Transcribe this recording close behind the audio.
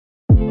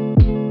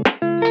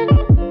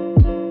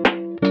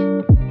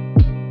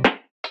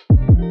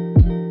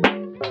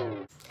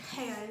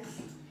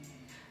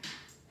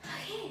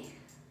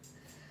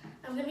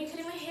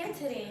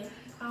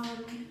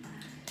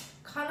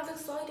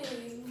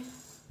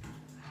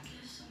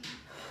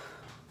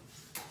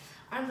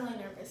I'm really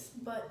nervous,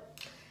 but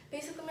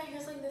basically my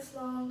hair's like this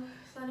long.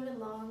 It's not even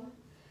long.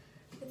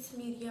 It's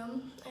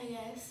medium, I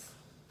guess.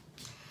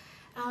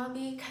 I'll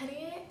be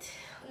cutting it,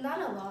 not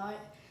a lot,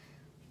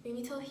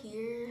 maybe till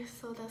here,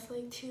 so that's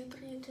like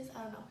 2-3 inches,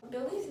 I don't know.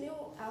 Billy's new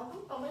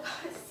album, oh my god,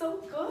 it's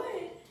so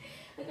good.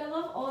 Like, I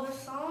love all the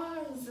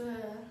songs.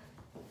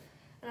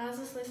 And I was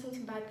just listening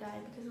to Bad Guy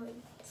because like,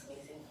 it's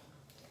amazing.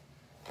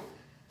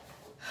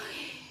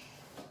 Okay.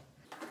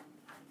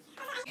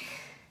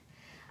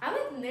 I'm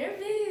like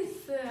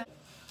nervous.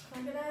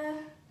 I'm gonna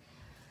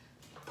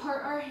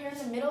part our hair in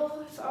the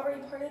middle. It's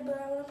already parted, but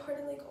I want to part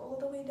it like all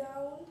the way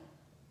down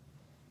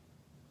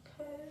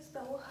because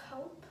that will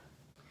help.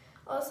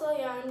 Also,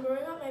 yeah, I'm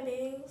growing out my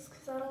bangs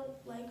because I don't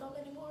like them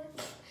anymore.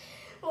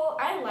 Well,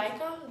 I like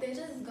them. They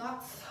just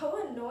got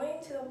so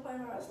annoying to the point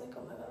where I was like,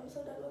 oh my god, I'm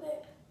so done with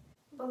it.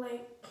 But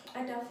like,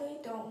 I definitely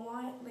don't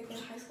want, like in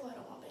high school, I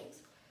don't want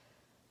bangs.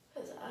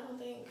 Because I don't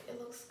think it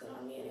looks good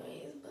on me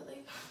anyways, but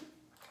like,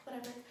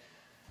 whatever.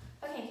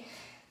 Okay,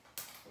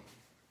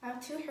 I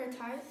have 2 hair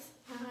ties,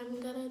 and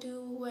I'm gonna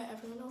do what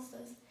everyone else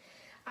does.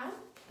 I'm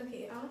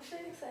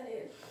actually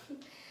excited.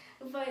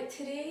 But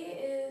today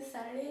is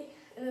Saturday,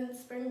 and then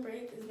spring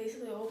break is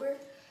basically over.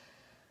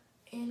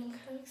 And I'm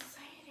kind of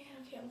excited.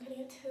 Okay, I'm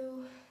cutting it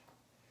to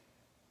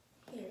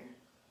here.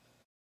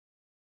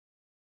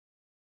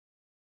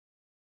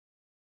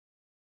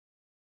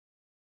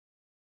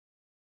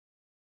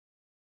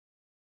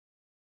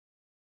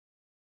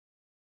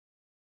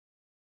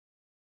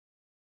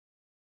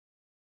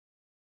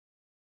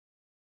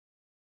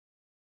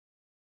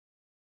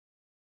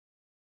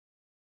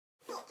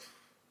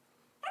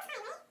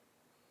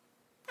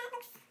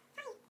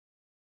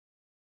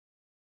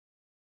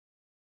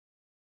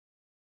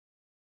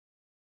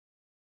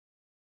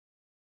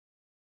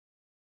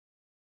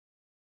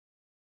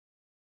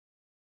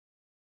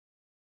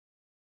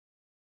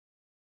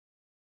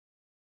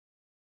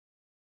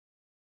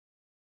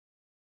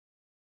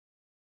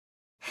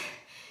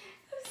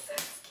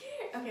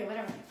 Okay,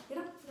 whatever.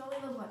 You only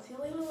live once. You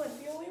only live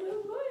once. You only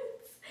live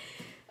once.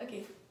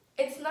 Okay.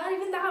 It's not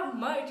even that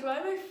much. Why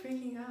am I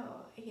freaking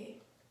out? Okay.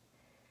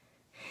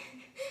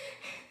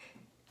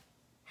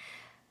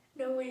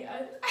 No, wait.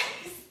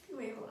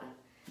 Wait, hold on.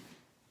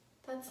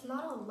 That's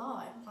not a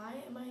lot. Why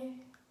am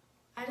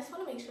I just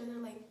want to make sure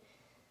they're like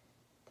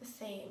the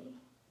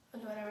same.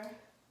 Okay, whatever.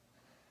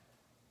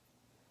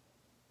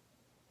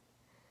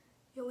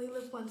 You only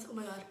live once. Oh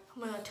my god. Oh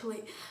my god, too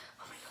late.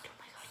 Oh my god, oh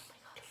my god,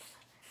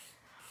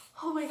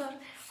 oh my god, oh my god.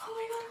 Oh my god, oh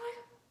my god, oh my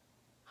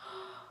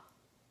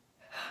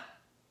god.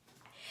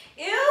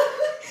 Ew!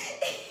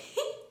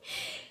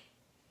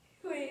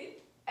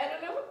 Wait, I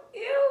don't know.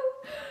 Ew!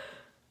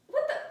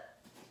 What the?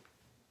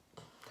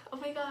 Oh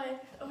my god,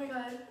 oh my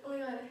god, oh my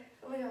god,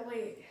 oh my god,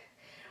 wait.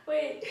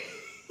 Wait.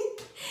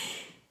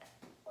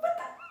 What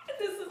the?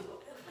 This is...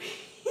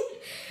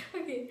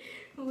 Okay,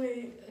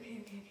 wait. Okay.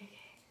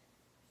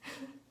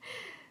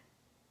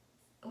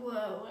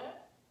 Whoa.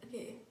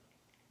 Okay.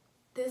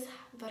 This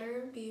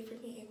better be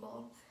freaking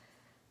equal.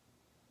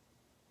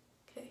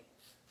 Okay.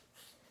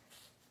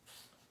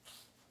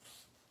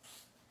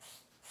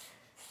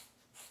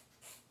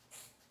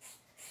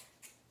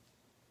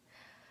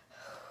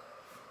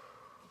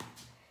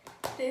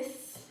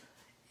 This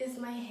is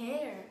my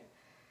hair.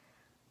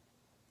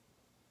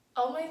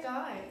 Oh my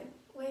god.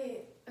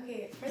 Wait.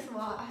 Okay, first of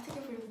all, I have to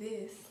get rid of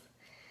this.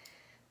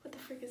 What the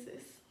frick is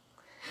this?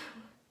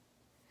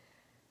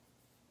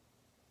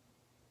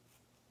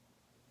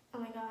 Oh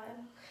my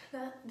god.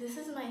 This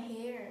is my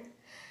hair.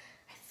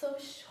 It's so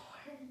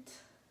short.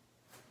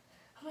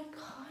 Oh my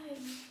god.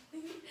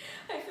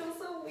 I feel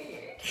so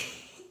weird.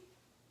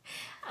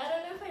 I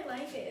don't know if I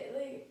like it.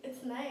 Like,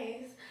 it's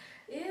nice.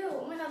 Ew.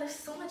 Oh my god, there's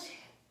so much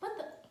hair. What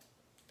the?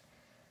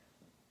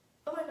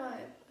 Oh my god.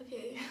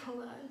 Okay,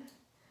 hold on.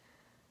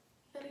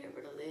 Gotta get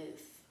rid of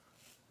this.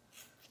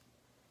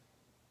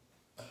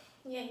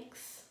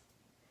 Yikes.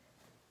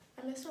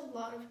 I missed a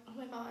lot of, oh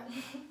my god.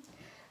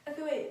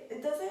 Okay, wait,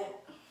 it doesn't,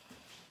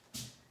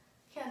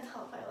 can't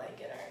tell if I like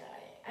it or not.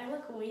 I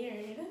look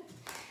weird.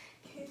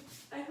 Okay,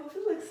 I hope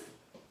it looks,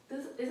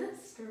 is it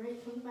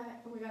straight from the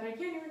back? Oh my god, I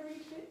can't even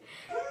reach it.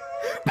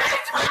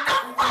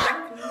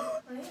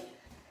 Right?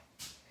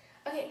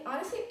 Okay,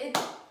 honestly,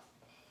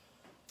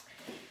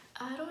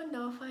 I don't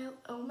know if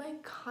oh my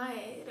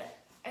god.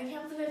 I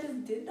can't believe I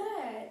just did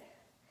that.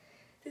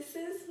 This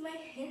is my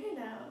hair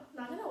now,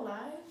 not gonna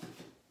lie.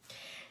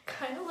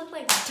 Kind of look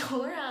like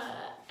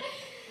Dora.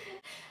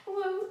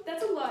 Whoa,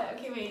 that's a lot.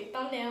 Okay, wait,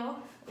 thumbnail.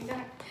 We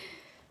gotta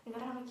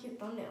have a cute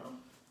thumbnail.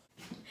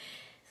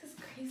 This is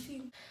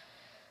crazy.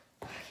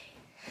 Okay.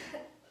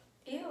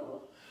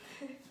 Ew.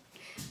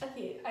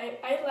 Okay,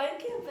 I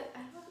like it, but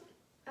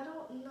I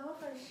don't know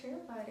if I'm sure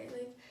about it.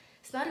 Like,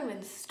 it's not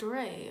even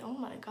straight. Oh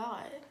my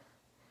god.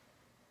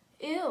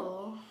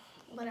 Ew.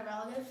 Whatever,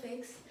 I'll get it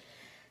fixed.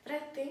 But I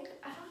think,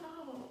 I don't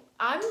know.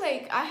 I'm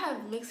like, I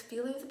have mixed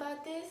feelings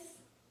about this,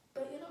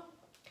 but you know,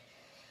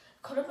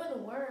 could have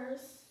been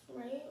worse,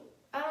 right?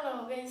 I don't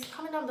know, guys.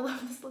 Comment down below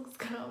if this looks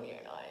good on me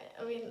or not.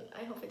 I mean,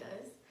 I hope it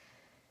does.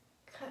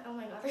 Oh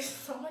my god, there's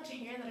so much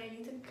hair that I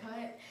need to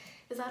cut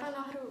because I don't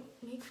know how to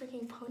make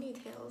freaking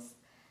ponytails.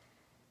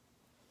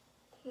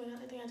 Oh my god,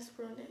 I think I just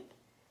ruined it.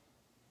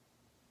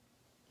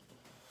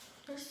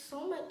 There's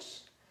so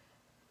much.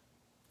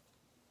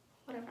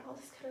 Whatever, I'll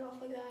just cut it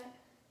off like that.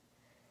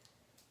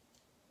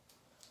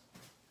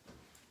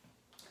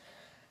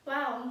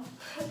 Wow.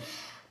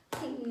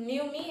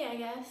 New me, I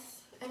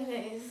guess.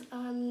 Anyways,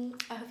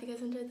 I hope you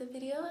guys enjoyed the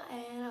video,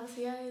 and I'll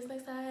see you guys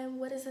next time.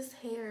 What is this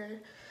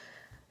hair?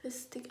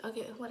 This stick.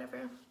 Okay,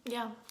 whatever.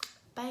 Yeah.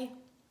 Bye.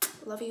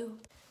 Love you.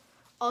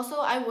 Also,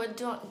 I would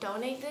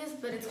donate this,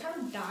 but it's kind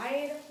of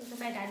died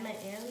because I dyed my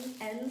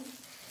ends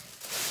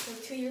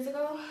like 2 years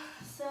ago.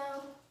 So,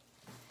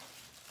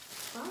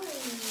 bye.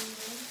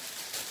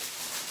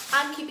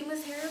 I'm keeping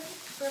this hair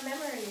for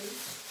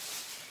memories.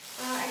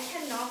 I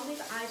cannot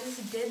believe I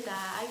just did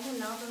that. I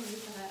cannot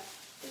believe that.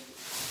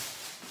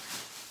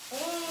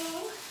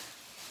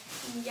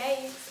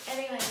 Yikes.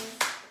 Anyways,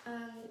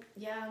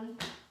 yeah.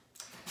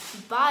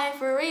 Bye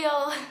for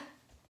real.